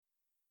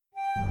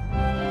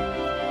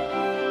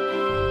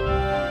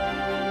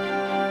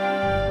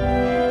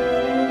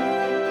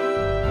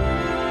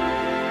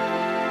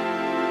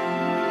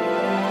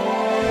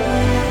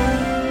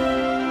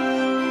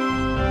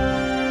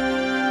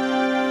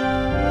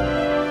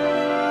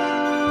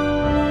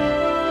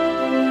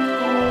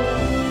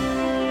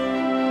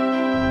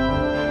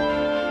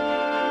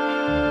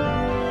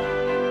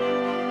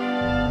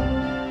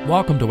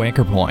Welcome to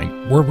Anchor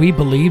Point, where we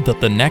believe that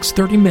the next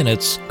 30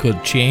 minutes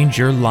could change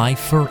your life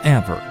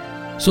forever.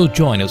 So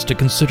join us to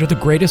consider the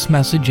greatest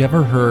message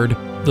ever heard,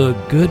 the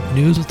good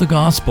news of the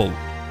gospel,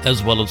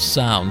 as well as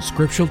sound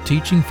scriptural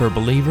teaching for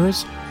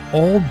believers,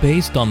 all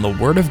based on the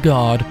Word of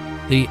God,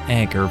 the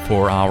anchor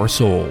for our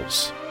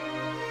souls.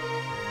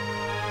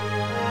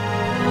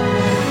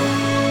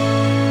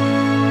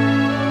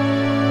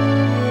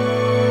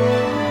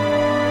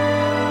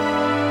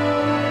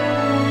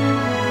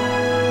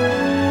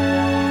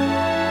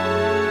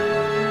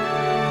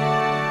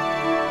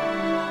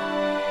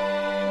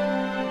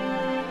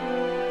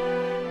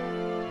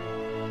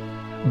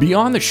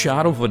 Beyond the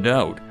shadow of a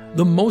doubt,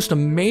 the most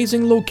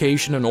amazing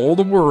location in all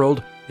the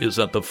world is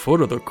at the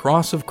foot of the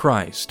cross of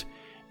Christ.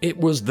 It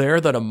was there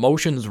that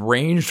emotions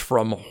ranged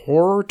from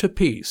horror to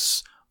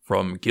peace,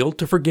 from guilt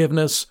to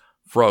forgiveness,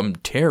 from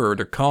terror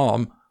to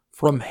calm,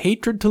 from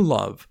hatred to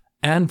love,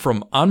 and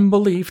from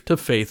unbelief to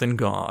faith in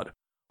God.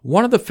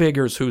 One of the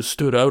figures who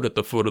stood out at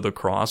the foot of the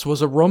cross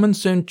was a Roman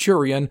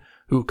centurion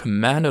who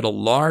commanded a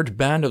large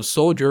band of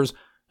soldiers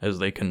as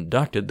they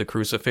conducted the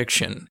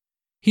crucifixion.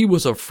 He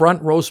was a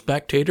front-row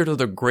spectator to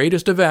the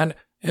greatest event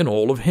in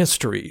all of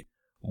history.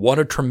 What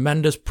a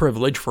tremendous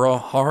privilege for a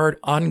hard,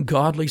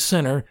 ungodly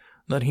sinner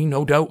that he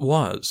no doubt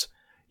was.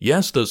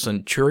 Yes, the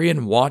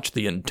centurion watched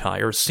the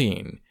entire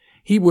scene.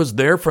 He was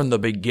there from the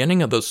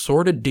beginning of the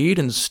sordid deed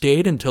and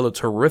stayed until its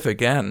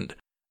horrific end.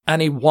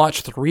 And he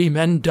watched 3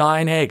 men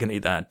die in agony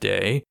that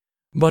day,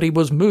 but he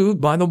was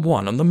moved by the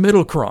one on the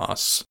middle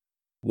cross.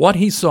 What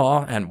he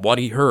saw and what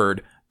he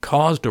heard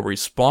caused a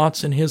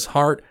response in his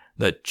heart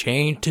that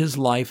changed his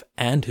life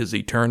and his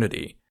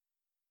eternity.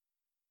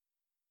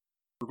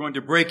 We're going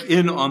to break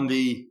in on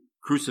the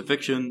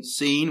crucifixion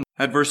scene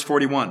at verse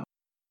 41.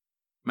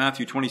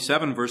 Matthew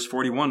 27, verse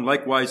 41,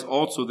 likewise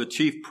also the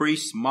chief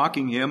priests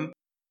mocking him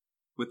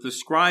with the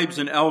scribes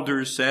and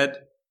elders said,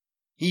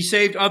 He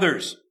saved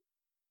others,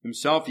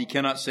 himself he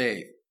cannot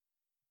save.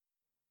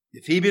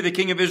 If he be the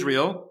King of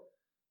Israel,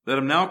 let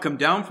him now come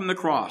down from the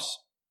cross,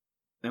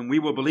 and we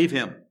will believe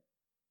him.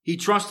 He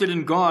trusted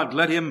in God,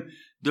 let him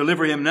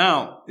deliver him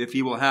now, if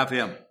he will have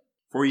him.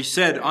 For he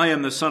said, I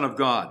am the Son of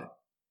God.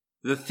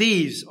 The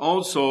thieves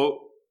also,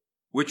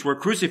 which were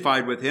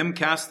crucified with him,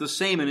 cast the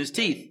same in his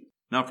teeth.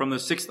 Now from the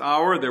 6th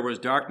hour there was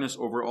darkness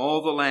over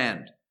all the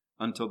land,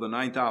 until the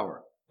 9th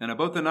hour. And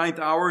about the 9th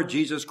hour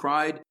Jesus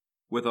cried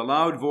with a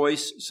loud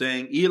voice,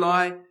 saying,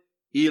 Eli,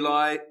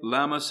 Eli,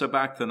 lama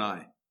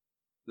sabachthani.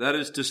 That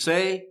is to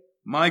say,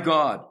 my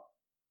God,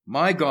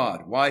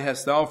 why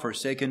hast thou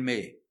forsaken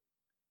me?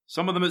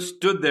 Some of them that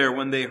stood there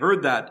when they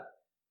heard that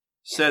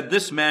said,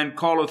 This man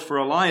calleth for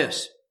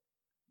Elias.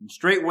 And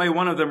straightway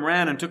one of them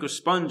ran and took a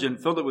sponge and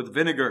filled it with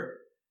vinegar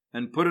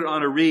and put it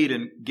on a reed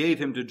and gave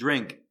him to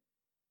drink.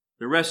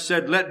 The rest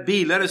said, Let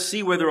be, let us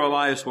see whether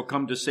Elias will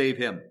come to save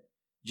him.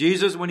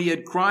 Jesus, when he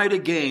had cried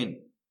again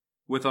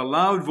with a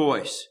loud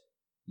voice,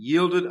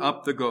 yielded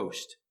up the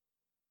ghost.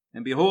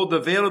 And behold, the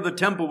veil of the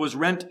temple was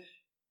rent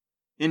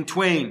in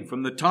twain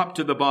from the top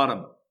to the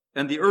bottom.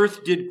 And the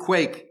earth did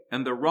quake,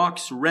 and the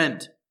rocks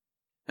rent,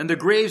 and the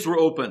graves were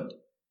opened.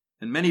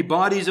 And many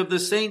bodies of the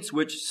saints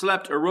which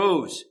slept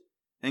arose,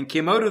 and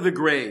came out of the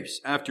graves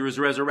after his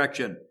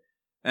resurrection,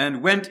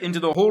 and went into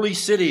the holy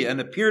city,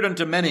 and appeared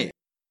unto many.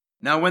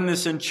 Now when the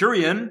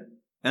centurion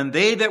and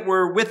they that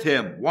were with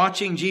him,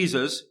 watching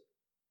Jesus,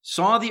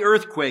 saw the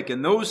earthquake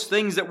and those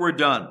things that were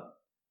done,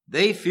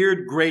 they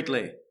feared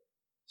greatly,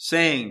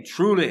 saying,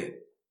 Truly,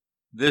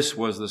 this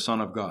was the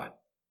Son of God.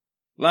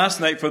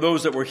 Last night, for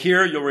those that were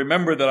here, you'll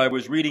remember that I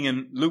was reading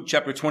in Luke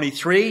chapter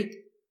 23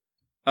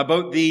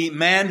 about the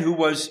man who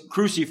was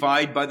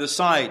crucified by the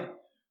side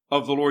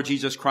of the Lord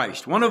Jesus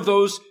Christ. One of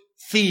those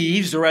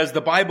thieves, or as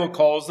the Bible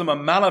calls them, a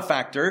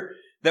malefactor,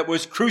 that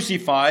was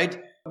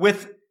crucified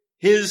with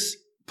his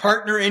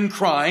partner in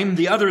crime,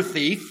 the other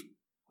thief,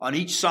 on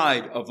each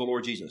side of the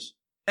Lord Jesus.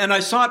 And I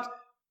sought,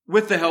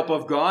 with the help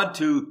of God,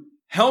 to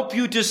help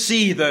you to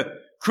see the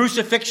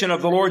crucifixion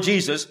of the Lord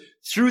Jesus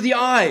through the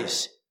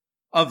eyes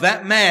of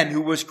that man who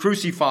was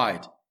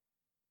crucified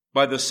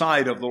by the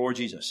side of the Lord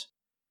Jesus.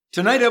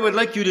 Tonight I would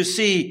like you to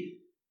see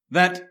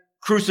that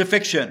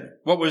crucifixion,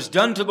 what was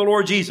done to the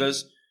Lord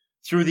Jesus,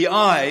 through the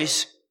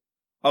eyes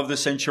of the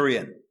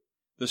centurion,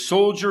 the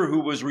soldier who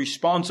was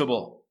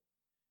responsible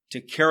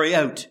to carry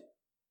out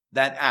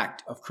that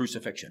act of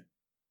crucifixion.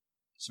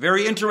 It's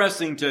very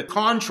interesting to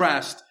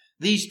contrast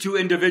these two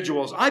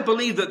individuals. I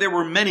believe that there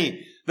were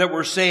many that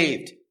were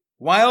saved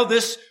while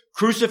this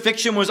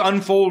crucifixion was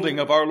unfolding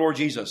of our Lord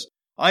Jesus.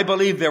 I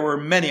believe there were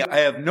many.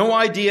 I have no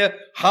idea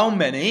how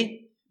many,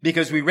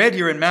 because we read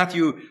here in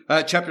Matthew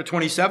chapter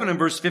 27 and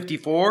verse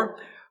 54,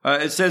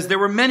 it says there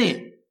were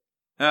many.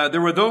 There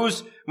were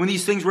those, when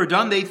these things were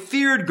done, they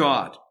feared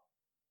God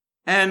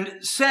and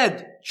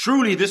said,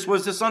 Truly, this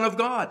was the Son of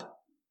God.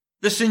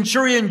 The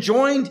centurion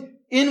joined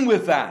in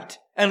with that.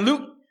 And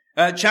Luke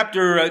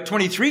chapter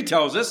 23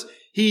 tells us,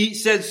 he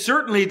said,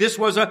 certainly this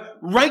was a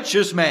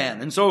righteous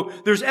man. And so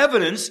there's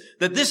evidence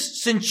that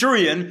this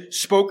centurion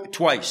spoke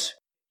twice.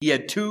 He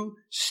had 2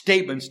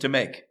 statements to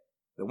make.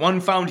 The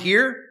one found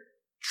here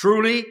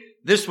Truly,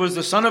 this was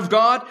the Son of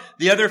God.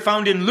 The other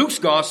found in Luke's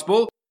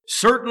gospel.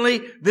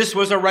 Certainly, this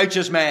was a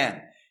righteous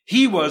man.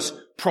 He was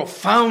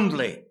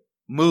profoundly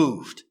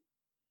moved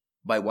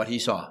by what he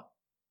saw.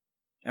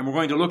 And we're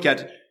going to look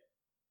at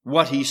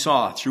what he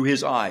saw through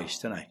his eyes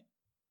tonight,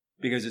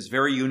 because it's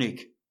very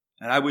unique.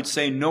 And I would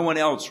say no one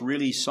else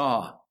really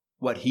saw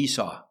what he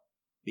saw,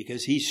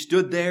 because he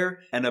stood there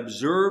and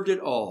observed it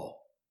all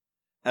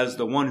as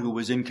the one who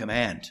was in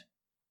command,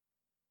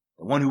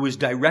 the one who was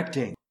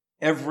directing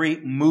every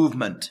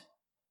movement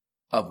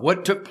of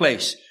what took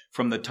place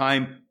from the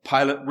time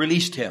Pilate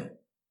released him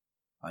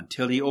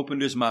until he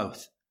opened his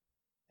mouth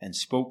and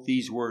spoke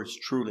these words,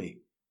 truly,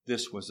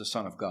 this was the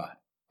Son of God.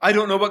 I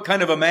don't know what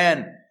kind of a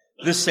man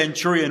this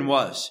centurion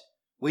was.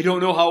 We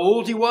don't know how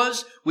old he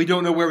was. We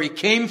don't know where he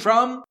came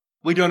from.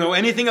 We don't know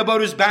anything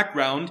about his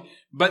background,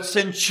 but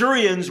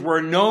centurions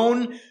were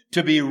known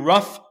to be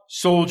rough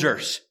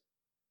soldiers.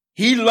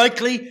 He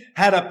likely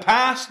had a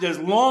past as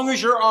long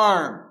as your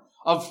arm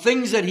of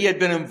things that he had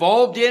been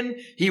involved in.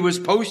 He was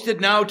posted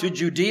now to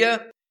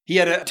Judea. He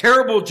had a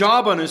terrible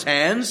job on his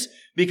hands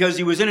because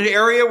he was in an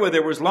area where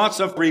there was lots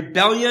of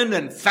rebellion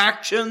and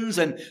factions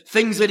and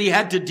things that he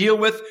had to deal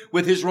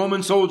with his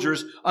Roman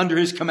soldiers under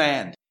his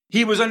command.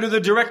 He was under the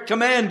direct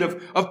command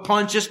of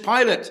Pontius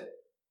Pilate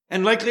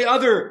and likely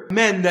other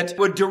men that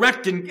would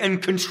direct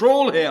and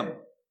control him.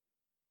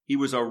 He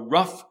was a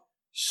rough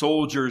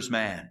soldier's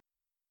man.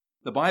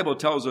 The Bible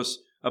tells us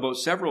about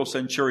several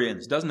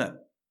centurions, doesn't it?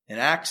 In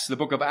Acts, the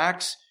book of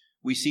Acts,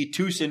 we see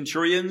two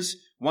centurions.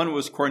 One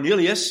was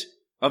Cornelius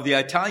of the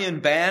Italian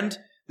band.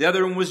 The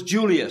other one was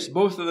Julius.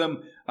 Both of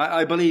them,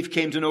 I believe,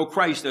 came to know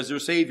Christ as their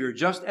Savior,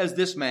 just as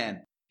this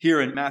man here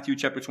in Matthew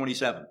chapter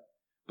 27.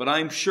 But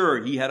I'm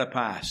sure he had a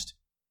past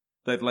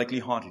that likely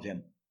haunted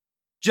him.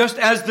 Just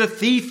as the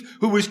thief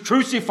who was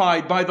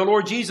crucified by the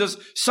Lord Jesus'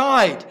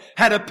 side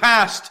had a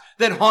past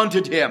that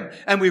haunted him.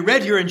 And we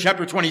read here in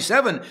chapter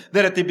 27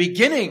 that at the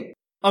beginning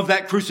of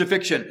that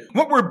crucifixion,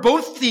 what were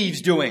both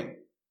thieves doing?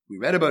 We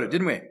read about it,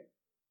 didn't we?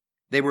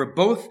 They were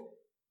both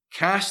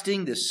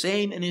casting the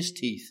same in his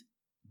teeth.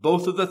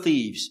 Both of the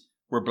thieves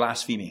were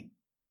blaspheming.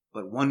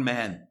 But one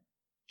man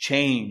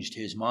changed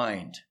his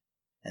mind,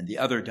 and the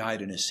other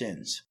died in his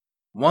sins.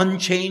 One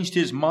changed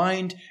his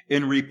mind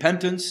in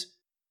repentance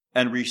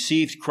and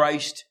received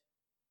Christ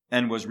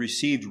and was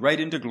received right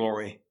into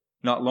glory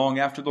not long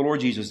after the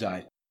Lord Jesus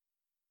died.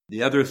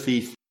 The other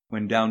thief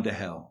went down to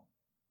hell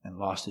and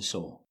lost his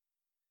soul.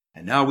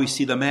 And now we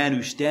see the man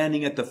who's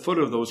standing at the foot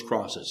of those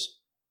crosses.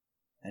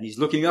 And he's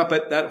looking up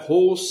at that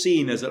whole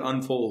scene as it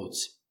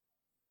unfolds.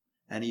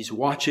 And he's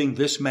watching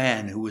this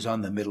man who was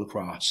on the middle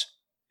cross.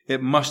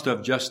 It must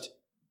have just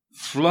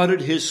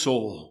flooded his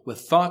soul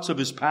with thoughts of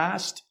his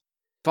past,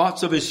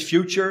 thoughts of his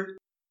future.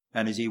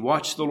 And as he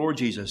watched the Lord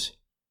Jesus,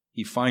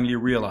 he finally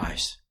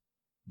realized,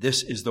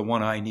 this is the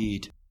one I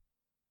need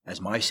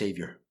as my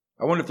Savior.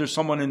 I wonder if there's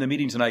someone in the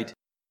meeting tonight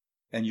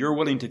and you're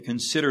willing to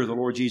consider the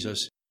Lord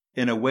Jesus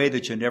in a way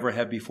that you never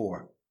have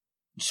before.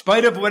 In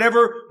spite of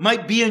whatever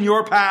might be in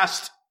your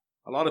past,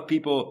 a lot of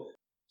people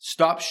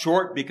stop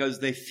short because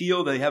they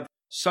feel they have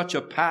such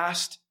a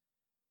past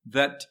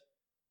that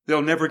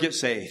they'll never get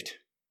saved.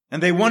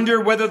 And they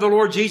wonder whether the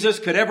Lord Jesus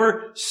could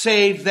ever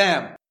save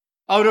them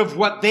out of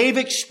what they've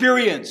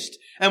experienced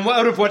and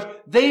out of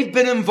what they've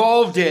been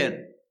involved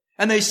in.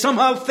 And they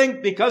somehow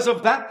think because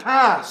of that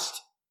past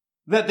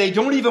that they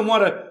don't even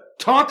want to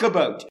talk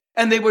about,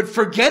 and they would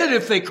forget it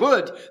if they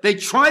could. They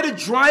try to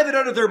drive it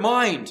out of their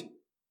mind,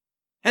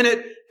 and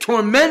it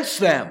torments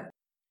them.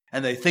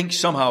 And they think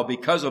somehow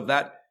because of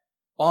that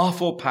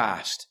awful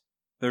past,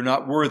 they're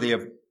not worthy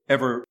of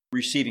ever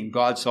receiving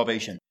God's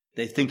salvation.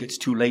 They think it's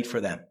too late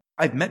for them.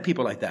 I've met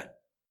people like that.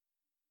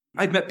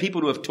 I've met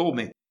people who have told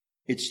me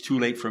it's too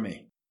late for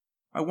me.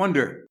 I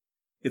wonder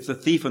if the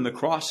thief on the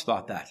cross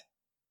thought that.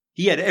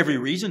 He had every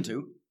reason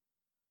to.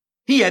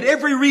 He had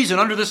every reason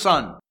under the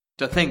sun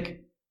to think,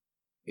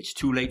 it's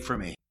too late for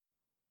me.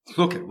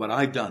 Look at what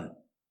I've done.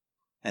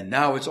 And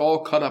now it's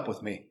all caught up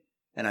with me,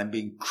 and I'm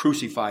being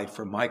crucified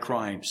for my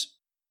crimes.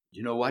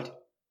 You know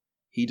what?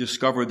 He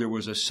discovered there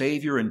was a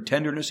Savior in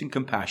tenderness and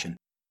compassion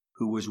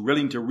who was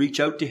willing to reach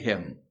out to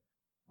him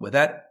with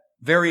that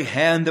very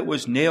hand that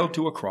was nailed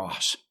to a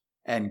cross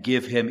and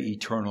give him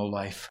eternal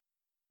life.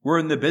 We're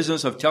in the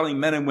business of telling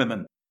men and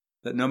women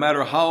that no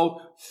matter how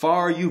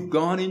far you've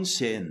gone in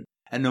sin,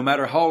 and no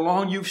matter how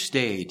long you've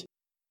stayed,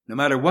 no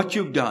matter what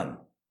you've done,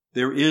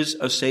 there is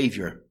a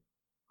Savior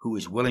who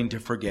is willing to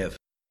forgive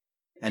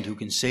and who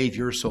can save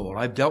your soul.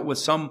 I've dealt with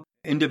some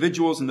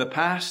individuals in the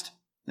past,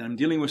 and I'm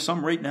dealing with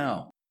some right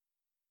now.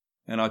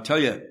 And I'll tell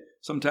you,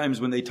 sometimes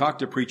when they talk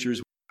to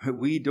preachers,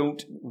 we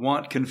don't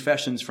want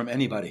confessions from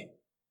anybody.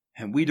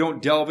 And we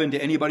don't delve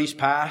into anybody's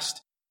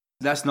past.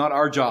 That's not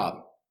our job.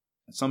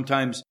 And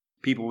sometimes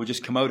people will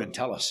just come out and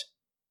tell us.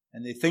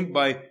 And they think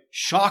by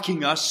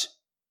shocking us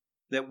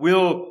that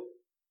we'll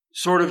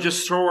sort of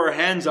just throw our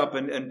hands up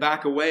and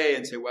back away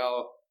and say,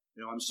 well,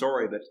 I'm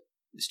sorry, but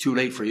it's too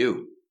late for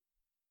you.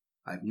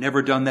 I've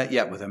never done that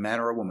yet with a man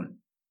or a woman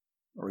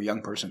or a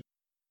young person,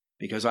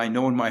 because I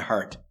know in my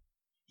heart,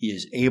 He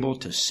is able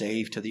to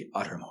save to the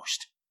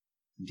uttermost.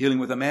 I'm dealing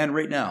with a man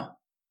right now,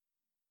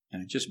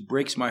 and it just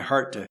breaks my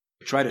heart to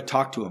try to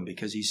talk to him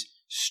because he's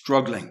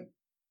struggling.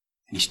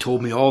 And he's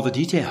told me all the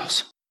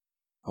details.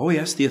 Oh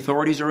yes, the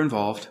authorities are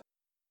involved,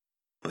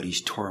 but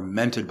he's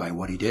tormented by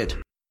what he did.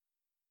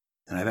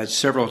 And I've had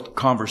several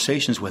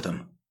conversations with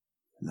him.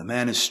 And the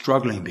man is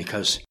struggling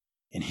because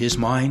in his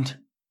mind,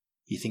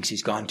 he thinks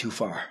he's gone too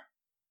far.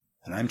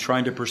 And I'm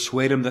trying to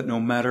persuade him that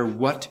no matter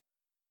what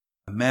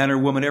a man or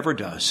woman ever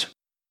does,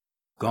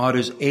 God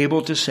is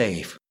able to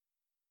save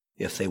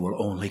if they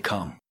will only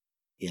come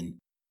in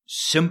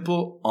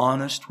simple,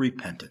 honest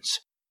repentance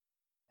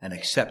and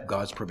accept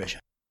God's provision.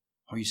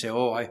 Or you say,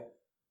 oh,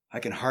 I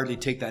can hardly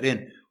take that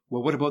in.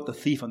 Well, what about the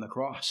thief on the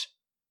cross?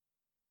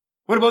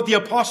 What about the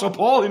Apostle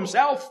Paul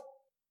himself,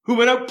 who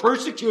went out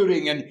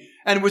persecuting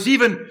and was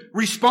even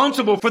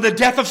responsible for the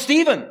death of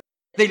Stephen?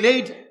 They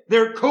laid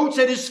their coats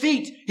at his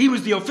feet. He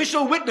was the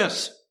official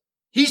witness.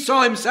 He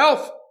saw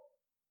himself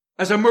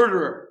as a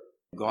murderer.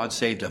 God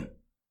saved him.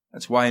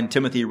 That's why in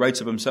Timothy he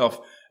writes of himself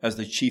as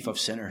the chief of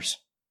sinners.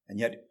 And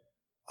yet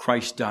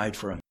Christ died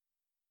for him,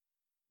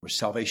 for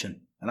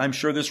salvation. And I'm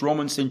sure this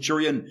Roman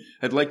centurion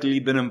had likely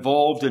been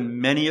involved in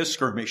many a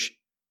skirmish.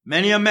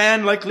 Many a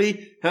man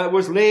likely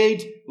was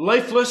laid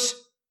lifeless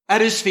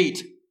at his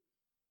feet.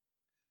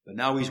 But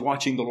now he's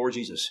watching the Lord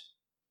Jesus.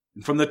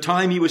 And from the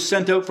time he was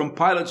sent out from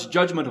Pilate's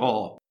judgment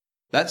hall,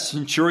 that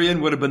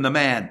centurion would have been the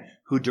man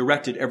who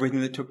directed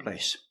everything that took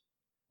place.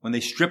 When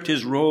they stripped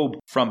his robe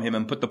from him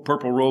and put the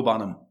purple robe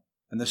on him,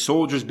 and the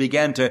soldiers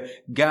began to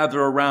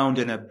gather around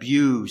and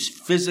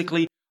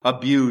physically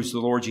abuse the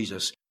Lord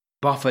Jesus,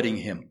 buffeting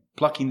him,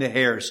 plucking the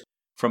hairs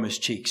from his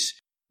cheeks,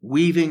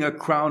 weaving a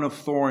crown of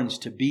thorns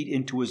to beat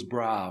into his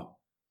brow,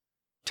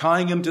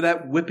 tying him to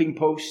that whipping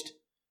post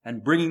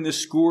and bringing the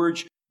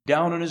scourge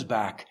down on his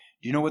back.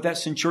 Do you know what that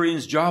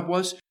centurion's job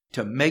was?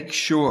 To make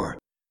sure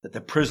that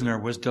the prisoner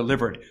was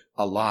delivered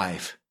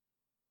alive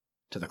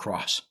to the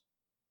cross.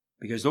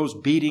 Because those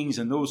beatings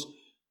and those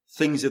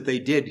things that they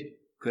did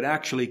could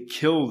actually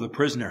kill the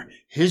prisoner.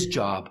 His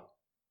job,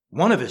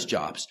 one of his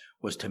jobs,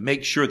 was to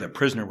make sure the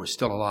prisoner was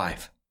still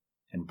alive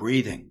and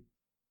breathing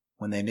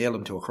when they nailed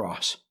him to a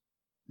cross.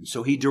 And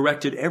so he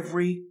directed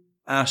every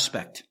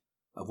aspect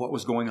of what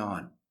was going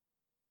on.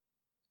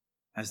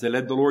 As they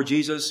led the Lord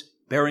Jesus,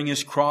 bearing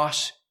his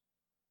cross,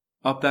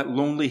 up that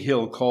lonely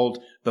hill called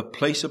the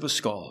Place of a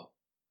Skull.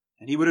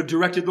 And he would have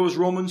directed those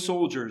Roman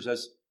soldiers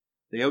as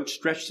they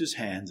outstretched his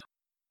hands.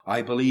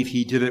 I believe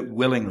he did it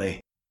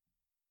willingly.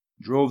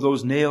 Drove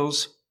those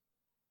nails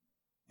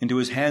into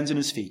his hands and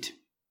his feet.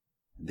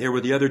 And there were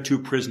the other two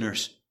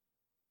prisoners,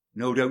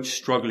 no doubt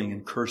struggling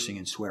and cursing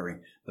and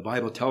swearing. The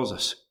Bible tells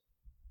us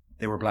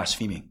they were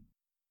blaspheming.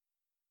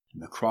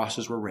 And the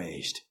crosses were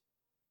raised.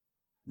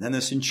 And then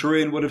the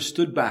centurion would have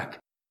stood back.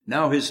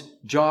 Now his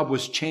job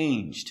was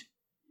changed.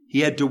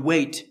 He had to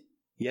wait.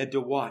 He had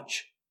to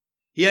watch.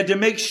 He had to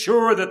make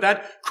sure that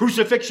that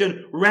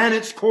crucifixion ran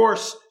its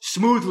course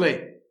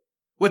smoothly,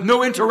 with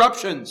no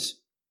interruptions.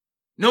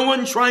 No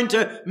one trying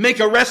to make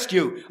a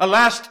rescue, a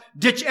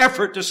last-ditch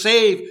effort to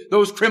save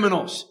those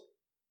criminals.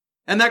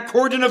 And that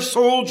cordon of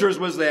soldiers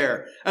was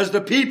there as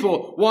the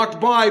people walked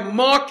by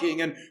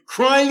mocking and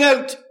crying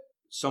out.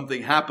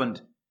 Something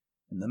happened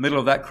in the middle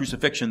of that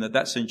crucifixion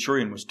that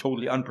centurion was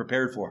totally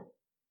unprepared for.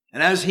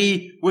 And as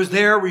he was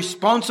there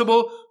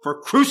responsible for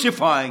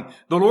crucifying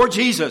the Lord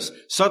Jesus,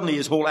 suddenly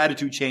his whole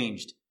attitude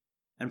changed.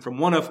 And from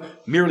one of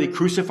merely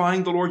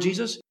crucifying the Lord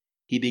Jesus,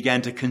 he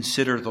began to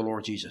consider the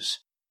Lord Jesus.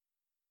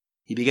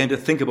 He began to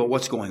think about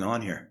what's going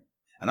on here.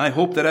 And I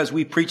hope that as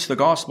we preach the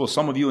gospel,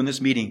 some of you in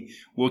this meeting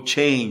will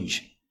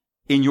change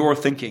in your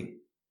thinking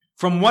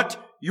from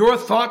what your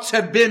thoughts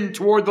have been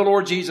toward the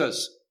Lord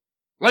Jesus.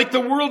 Like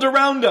the world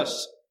around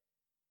us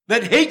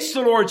that hates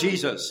the Lord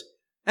Jesus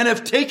and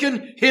have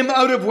taken him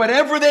out of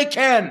whatever they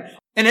can,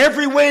 in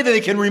every way that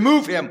they can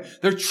remove him.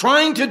 They're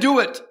trying to do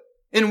it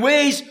in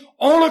ways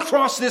all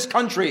across this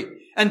country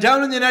and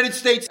down in the United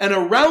States and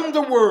around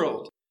the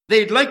world.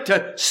 They'd like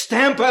to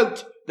stamp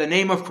out the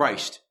name of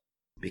Christ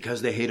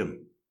because they hate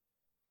him.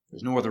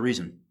 There's no other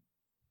reason.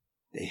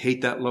 They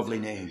hate that lovely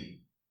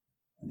name.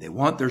 And they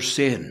want their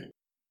sin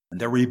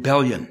and their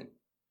rebellion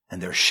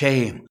and their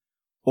shame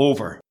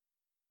over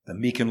the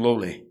meek and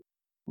lowly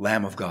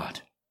Lamb of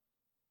God.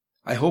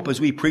 I hope as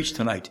we preach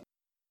tonight,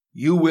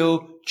 you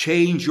will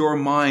change your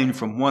mind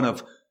from one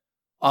of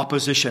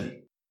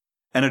opposition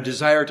and a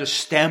desire to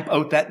stamp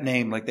out that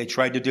name like they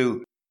tried to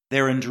do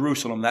there in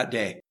Jerusalem that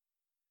day,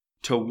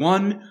 to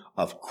one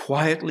of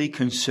quietly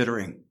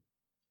considering,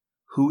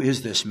 who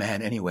is this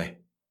man anyway?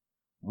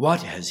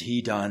 What has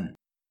he done?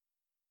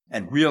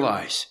 And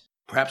realize,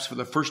 perhaps for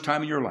the first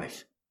time in your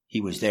life,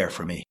 he was there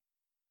for me.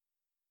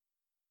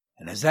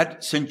 And as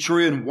that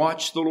centurion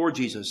watched the Lord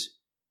Jesus,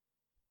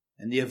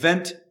 and the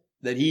event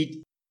that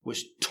he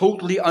was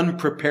totally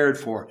unprepared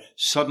for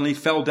suddenly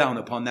fell down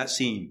upon that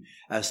scene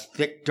as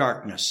thick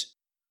darkness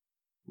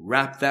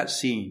wrapped that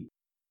scene.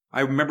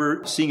 I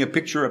remember seeing a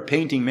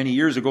painting many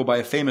years ago by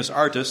a famous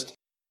artist,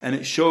 And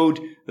it showed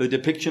the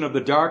depiction of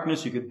the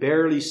darkness. You could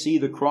barely see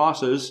the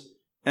crosses.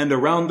 And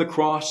around the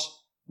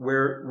cross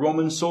were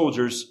Roman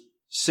soldiers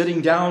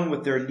sitting down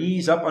with their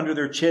knees up under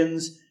their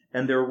chins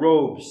and their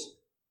robes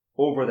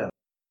over them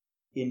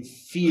in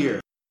fear,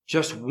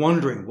 just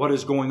wondering what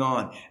is going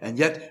on, and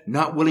yet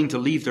not willing to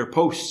leave their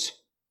posts,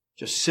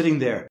 just sitting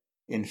there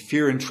in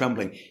fear and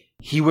trembling.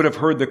 He would have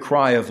heard the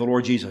cry of the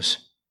Lord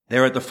Jesus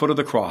there at the foot of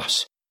the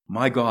cross.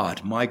 My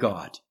God,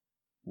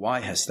 why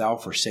hast thou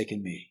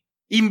forsaken me?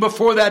 Even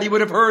before that, he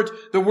would have heard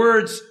the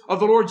words of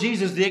the Lord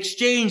Jesus, the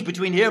exchange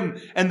between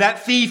him and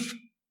that thief.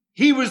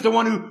 He was the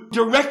one who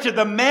directed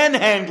the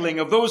manhandling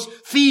of those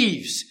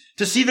thieves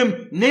to see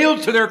them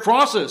nailed to their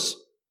crosses.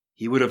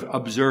 He would have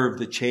observed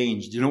the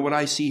change. Do you know what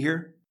I see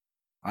here?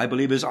 I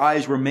believe his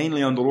eyes were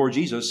mainly on the Lord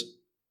Jesus,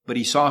 but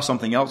he saw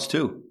something else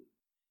too.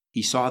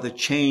 He saw the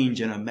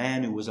change in a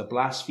man who was a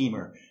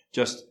blasphemer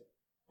just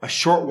a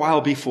short while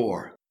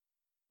before.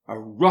 A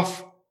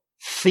rough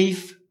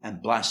thief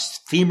and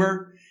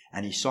blasphemer,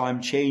 and he saw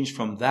him change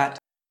from that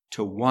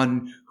to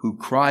one who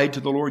cried to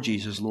the Lord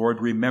Jesus, Lord,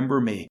 remember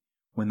me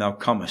when thou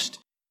comest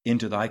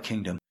into thy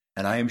kingdom.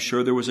 And I am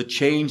sure there was a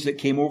change that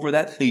came over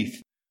that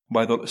thief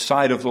by the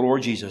side of the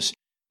Lord Jesus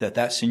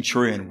that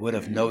centurion would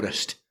have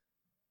noticed.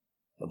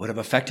 It would have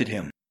affected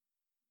him.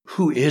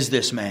 Who is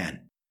this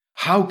man?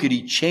 How could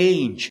he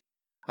change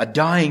a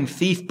dying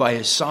thief by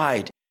his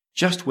side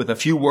just with a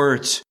few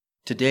words?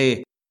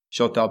 Today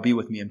shalt thou be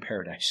with me in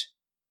paradise.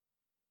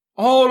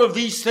 All of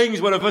these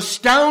things would have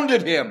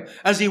astounded him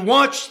as he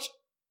watched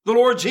the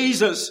Lord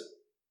Jesus.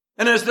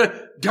 And as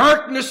the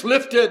darkness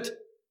lifted,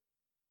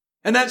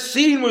 and that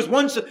scene was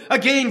once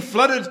again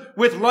flooded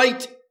with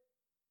light,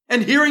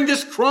 and hearing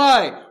this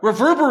cry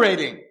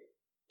reverberating,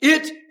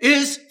 it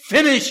is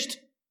finished.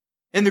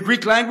 In the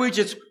Greek language,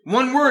 it's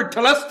one word,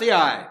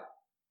 telestai.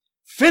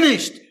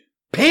 Finished,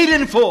 paid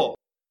in full,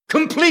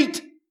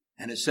 complete.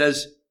 And it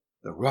says,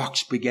 the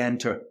rocks began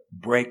to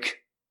break.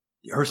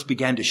 The earth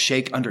began to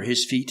shake under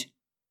his feet.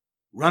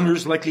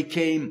 Runners likely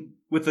came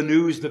with the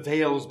news the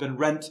veil's been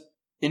rent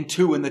in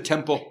two in the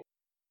temple.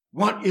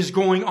 What is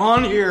going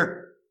on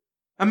here?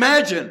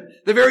 Imagine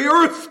the very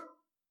earth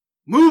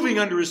moving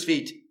under his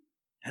feet.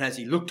 And as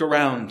he looked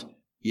around,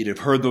 he'd have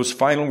heard those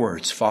final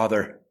words,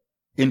 Father,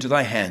 into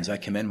thy hands I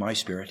commend my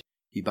spirit.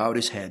 He bowed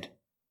his head,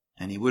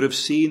 and he would have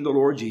seen the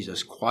Lord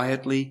Jesus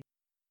quietly.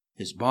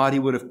 His body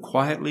would have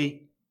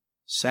quietly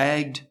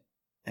sagged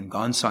and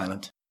gone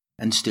silent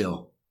and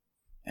still.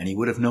 And he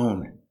would have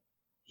known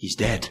he's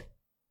dead.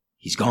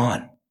 He's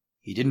gone.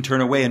 He didn't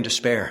turn away in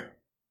despair.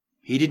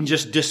 He didn't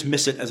just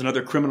dismiss it as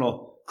another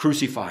criminal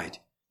crucified.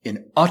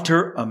 In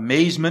utter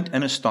amazement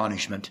and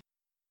astonishment,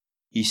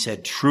 he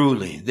said,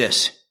 truly,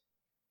 this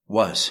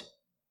was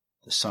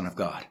the Son of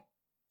God.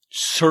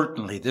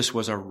 Certainly, this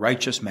was a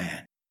righteous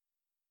man,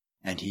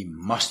 and he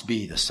must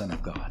be the Son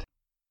of God.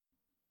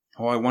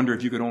 Oh, I wonder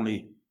if you could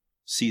only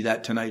see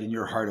that tonight in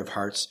your heart of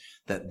hearts,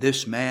 that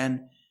this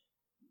man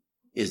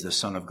is the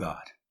Son of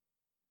God.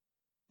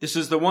 This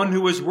is the one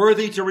who is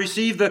worthy to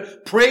receive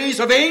the praise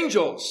of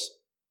angels.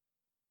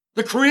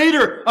 The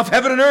creator of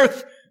heaven and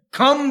earth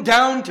come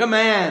down to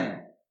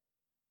man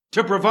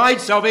to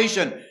provide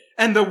salvation,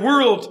 and the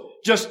world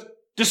just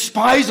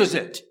despises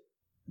it.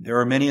 There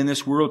are many in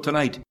this world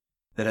tonight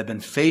that have been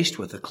faced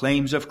with the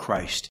claims of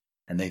Christ,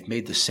 and they've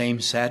made the same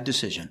sad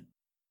decision.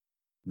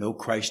 No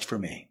Christ for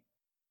me.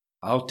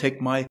 I'll take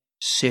my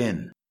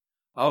sin.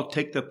 I'll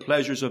take the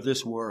pleasures of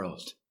this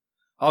world.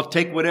 I'll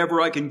take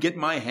whatever I can get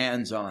my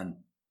hands on.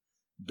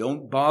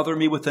 Don't bother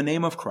me with the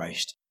name of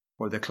Christ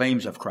or the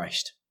claims of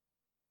Christ.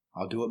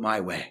 I'll do it my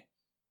way.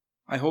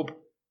 I hope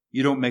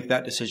you don't make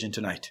that decision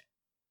tonight.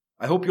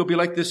 I hope you'll be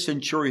like this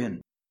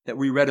centurion that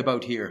we read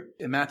about here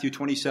in Matthew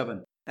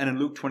 27 and in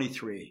Luke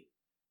 23,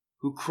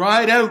 who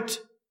cried out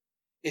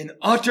in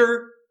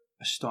utter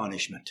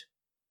astonishment.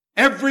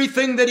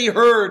 Everything that he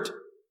heard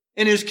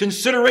in his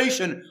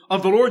consideration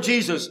of the Lord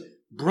Jesus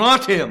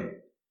brought him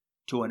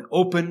to an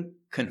open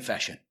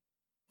confession.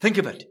 Think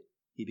of it.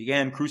 He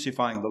began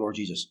crucifying the Lord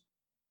Jesus.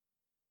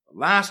 The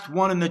last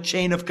one in the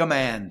chain of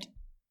command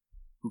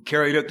who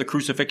carried out the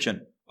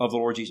crucifixion of the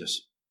Lord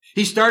Jesus.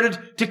 He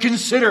started to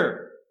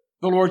consider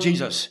the Lord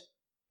Jesus,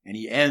 and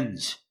he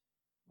ends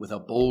with a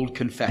bold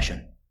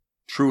confession.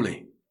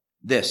 Truly,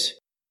 this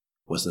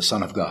was the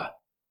Son of God.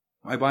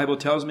 My Bible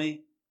tells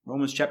me,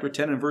 Romans chapter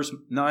 10 and verse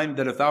 9,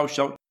 that if thou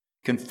shalt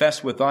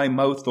confess with thy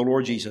mouth the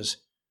Lord Jesus,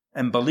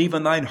 and believe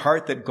in thine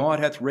heart that God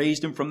hath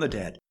raised him from the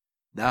dead,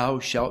 thou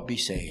shalt be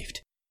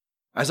saved.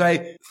 As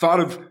I thought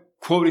of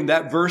quoting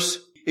that verse,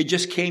 it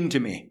just came to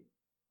me.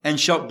 And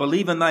shalt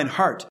believe in thine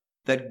heart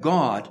that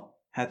God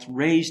hath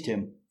raised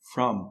him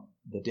from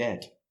the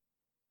dead.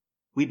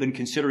 We've been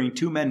considering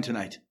two men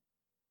tonight,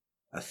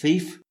 a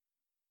thief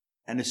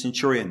and a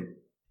centurion.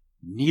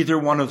 Neither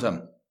one of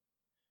them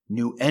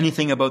knew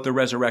anything about the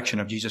resurrection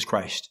of Jesus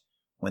Christ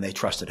when they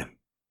trusted him.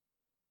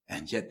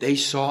 And yet they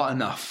saw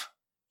enough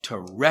to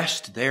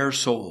rest their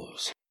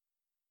souls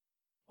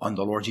on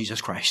the Lord Jesus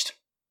Christ.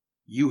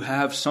 You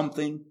have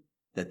something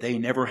that they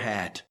never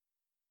had.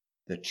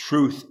 The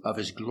truth of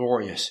his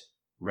glorious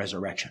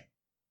resurrection.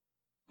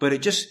 But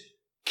it just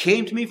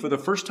came to me for the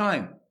first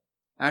time,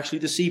 actually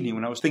this evening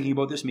when I was thinking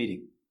about this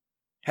meeting.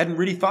 Hadn't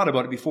really thought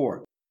about it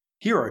before.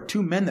 Here are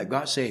two men that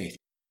got saved,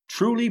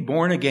 truly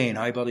born again,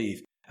 I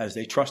believe, as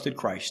they trusted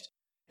Christ,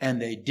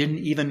 and they didn't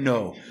even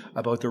know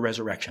about the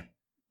resurrection.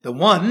 The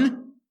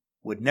one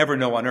would never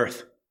know on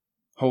earth.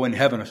 Oh, in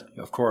heaven,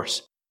 of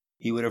course.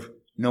 He would have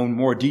known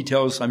more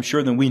details, I'm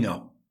sure, than we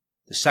know.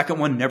 The second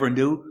one never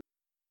knew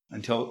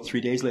until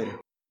 3 days later,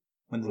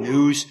 when the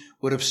news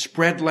would have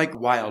spread like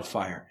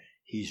wildfire.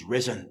 He's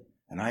risen.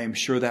 And I am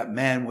sure that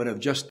man would have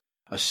just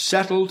a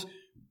settled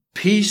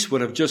peace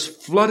would have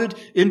just flooded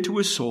into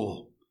his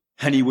soul.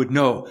 And he would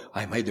know,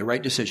 I made the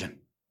right decision.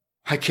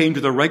 I came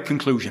to the right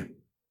conclusion.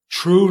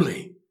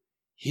 Truly,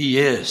 he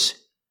is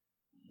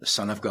the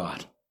Son of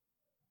God.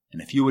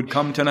 And if you would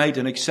come tonight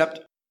and accept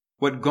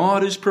what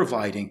God is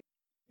providing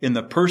in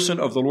the person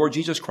of the Lord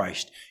Jesus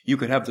Christ, you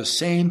could have the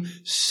same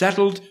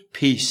settled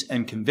peace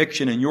and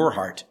conviction in your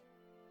heart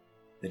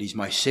that he's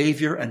my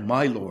Savior and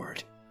my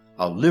Lord.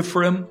 I'll live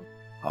for him,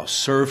 I'll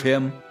serve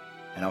him,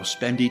 and I'll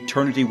spend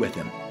eternity with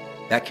him.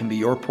 That can be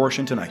your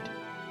portion tonight,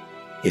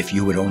 if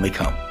you would only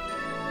come.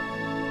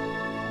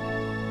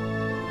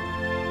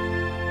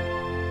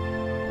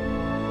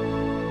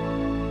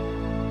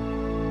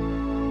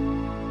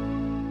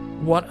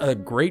 What a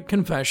great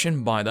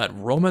confession by that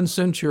Roman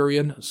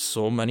centurion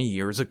so many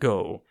years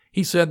ago.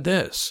 He said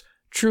this,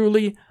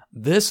 "Truly,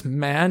 this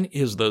man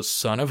is the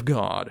Son of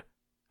God."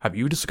 Have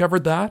you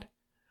discovered that?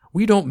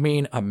 We don't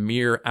mean a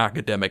mere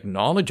academic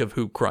knowledge of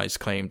who Christ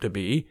claimed to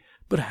be,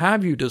 but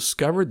have you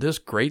discovered this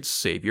great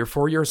Savior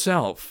for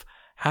yourself?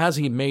 Has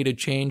he made a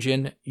change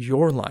in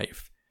your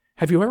life?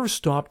 Have you ever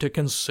stopped to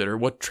consider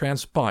what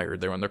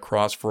transpired there on the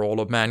cross for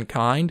all of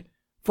mankind?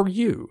 For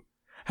you?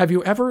 Have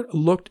you ever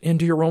looked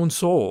into your own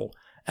soul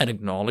and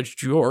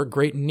acknowledged your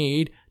great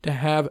need to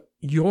have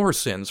your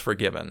sins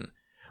forgiven?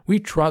 We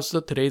trust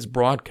that today's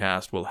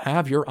broadcast will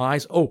have your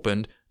eyes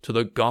opened to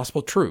the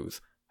gospel truth,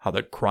 how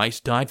that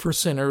Christ died for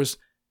sinners,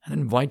 and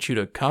invite you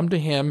to come to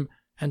him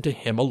and to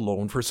him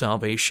alone for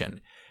salvation.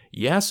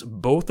 Yes,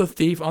 both the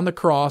thief on the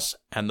cross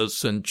and the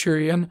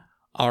centurion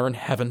are in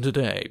heaven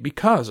today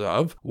because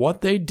of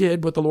what they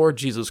did with the Lord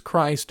Jesus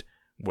Christ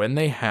when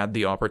they had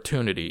the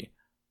opportunity.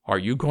 Are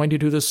you going to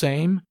do the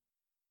same?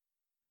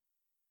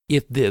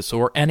 If this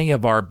or any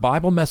of our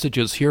Bible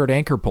messages here at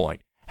Anchor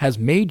Point has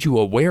made you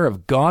aware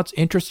of God's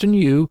interest in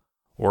you,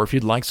 or if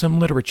you'd like some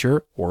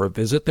literature or a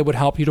visit that would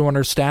help you to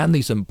understand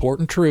these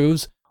important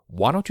truths,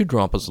 why don't you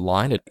drop us a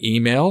line at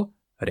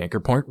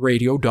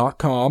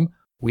email@anchorpointradio.com.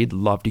 We'd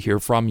love to hear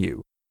from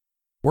you.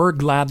 We're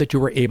glad that you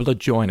were able to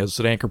join us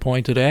at Anchor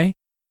Point today.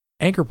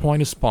 Anchor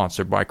Point is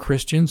sponsored by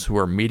Christians who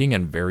are meeting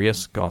in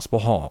various gospel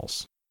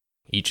halls.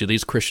 Each of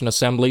these Christian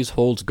assemblies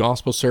holds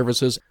gospel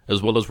services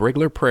as well as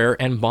regular prayer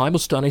and Bible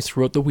studies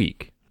throughout the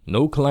week.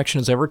 No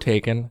collection is ever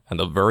taken, and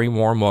a very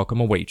warm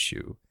welcome awaits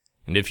you.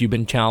 And if you've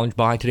been challenged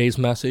by today's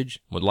message,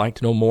 would like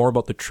to know more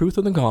about the truth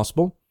of the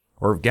gospel,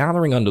 or of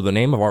gathering under the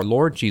name of our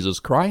Lord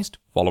Jesus Christ,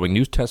 following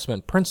New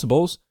Testament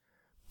principles,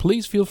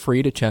 please feel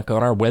free to check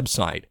out our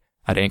website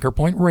at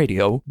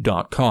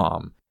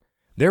anchorpointradio.com.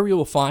 There you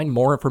will find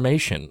more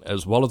information,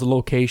 as well as the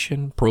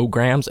location,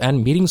 programs,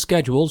 and meeting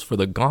schedules for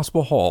the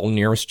Gospel Hall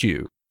nearest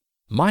you.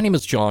 My name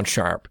is John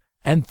Sharp,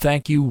 and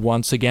thank you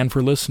once again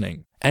for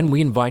listening. And we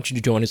invite you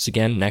to join us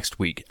again next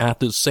week at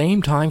the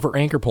same time for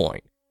Anchor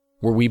Point,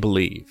 where we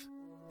believe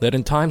that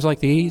in times like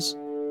these,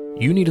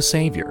 you need a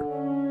Savior.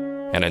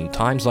 And in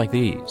times like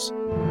these,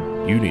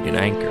 you need an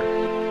anchor.